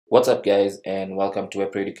What's up guys, and welcome to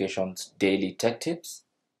Web Education's daily tech tips.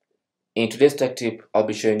 In today's tech tip, I'll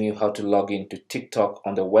be showing you how to log into TikTok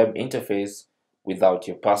on the web interface without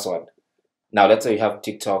your password. Now let's say you have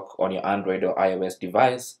TikTok on your Android or iOS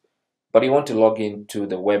device, but you want to log into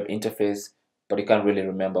the web interface, but you can't really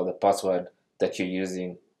remember the password that you're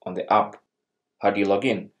using on the app. How do you log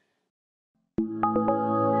in?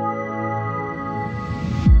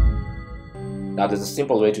 Now there's a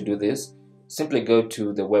simple way to do this. Simply go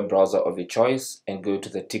to the web browser of your choice and go to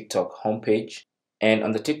the TikTok homepage. And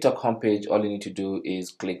on the TikTok homepage, all you need to do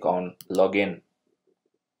is click on login.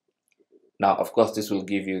 Now, of course, this will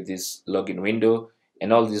give you this login window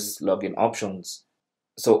and all these login options.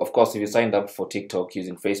 So, of course, if you signed up for TikTok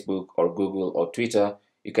using Facebook or Google or Twitter,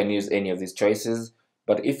 you can use any of these choices.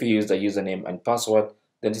 But if you use the username and password,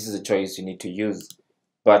 then this is a choice you need to use.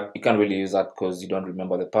 But you can't really use that because you don't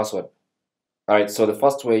remember the password. Alright, so the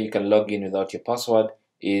first way you can log in without your password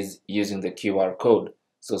is using the QR code.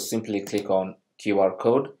 So simply click on QR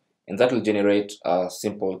code and that will generate a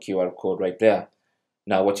simple QR code right there.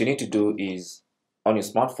 Now what you need to do is on your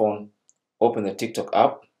smartphone, open the TikTok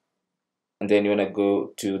app and then you want to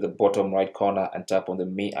go to the bottom right corner and tap on the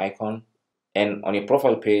Me icon. And on your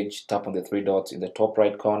profile page, tap on the three dots in the top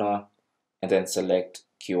right corner and then select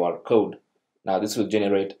QR code. Now this will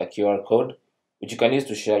generate a QR code which you can use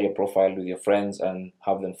to share your profile with your friends and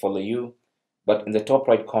have them follow you. But in the top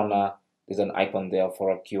right corner, there's an icon there for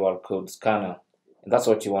a QR code scanner. And that's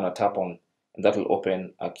what you want to tap on. And that will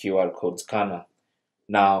open a QR code scanner.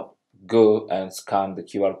 Now, go and scan the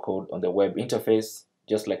QR code on the web interface,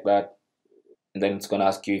 just like that. And then it's going to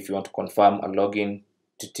ask you if you want to confirm a login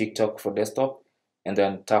to TikTok for desktop. And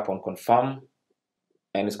then tap on confirm.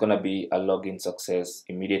 And it's going to be a login success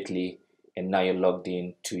immediately. And now you're logged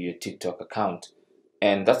in to your TikTok account.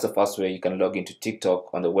 And that's the first way you can log into TikTok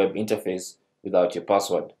on the web interface without your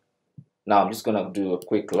password. Now I'm just gonna do a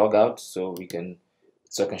quick logout so I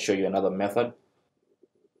can show you another method.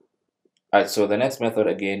 Alright, so the next method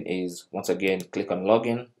again is once again click on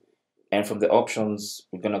login, and from the options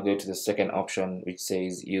we're gonna go to the second option which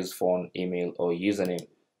says use phone, email or username.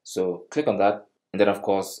 So click on that, and then of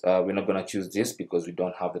course we're not gonna choose this because we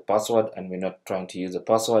don't have the password and we're not trying to use the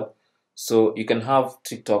password. So you can have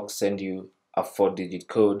TikTok send you a 4-digit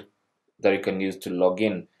code that you can use to log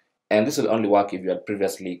in, and this will only work if you had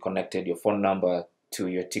previously connected your phone number to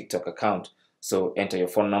your TikTok account. So enter your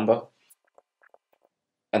phone number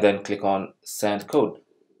and then click on send code.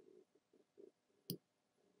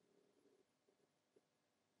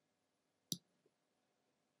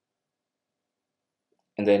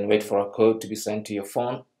 And then wait for a code to be sent to your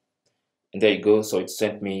phone. And there you go. So it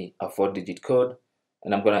sent me a 4-digit code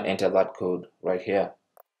and I'm going to enter that code right here.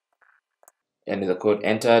 And with the code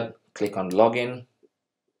entered, click on login,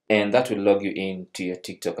 and that will log you in to your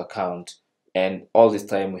TikTok account. And all this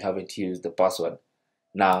time we haven't used the password.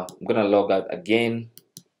 Now I'm going to log out again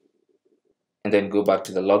and then go back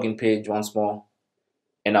to the login page once more.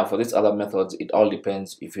 And now for these other methods, it all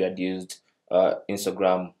depends if you had used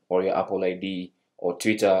Instagram or your Apple ID or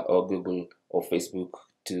Twitter or Google or Facebook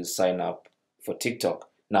to sign up for TikTok.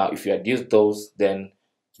 Now, if you had used those, then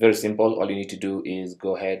it's very simple. All you need to do is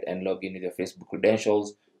go ahead and log in with your Facebook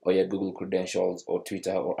credentials or your Google credentials or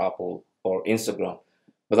Twitter or Apple or Instagram.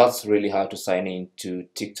 But that's really hard to sign in to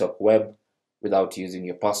TikTok web without using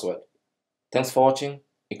your password. Thanks for watching.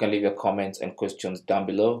 You can leave your comments and questions down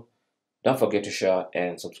below. Don't forget to share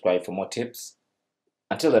and subscribe for more tips.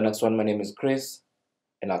 Until the next one, my name is Chris,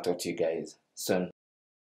 and I'll talk to you guys soon.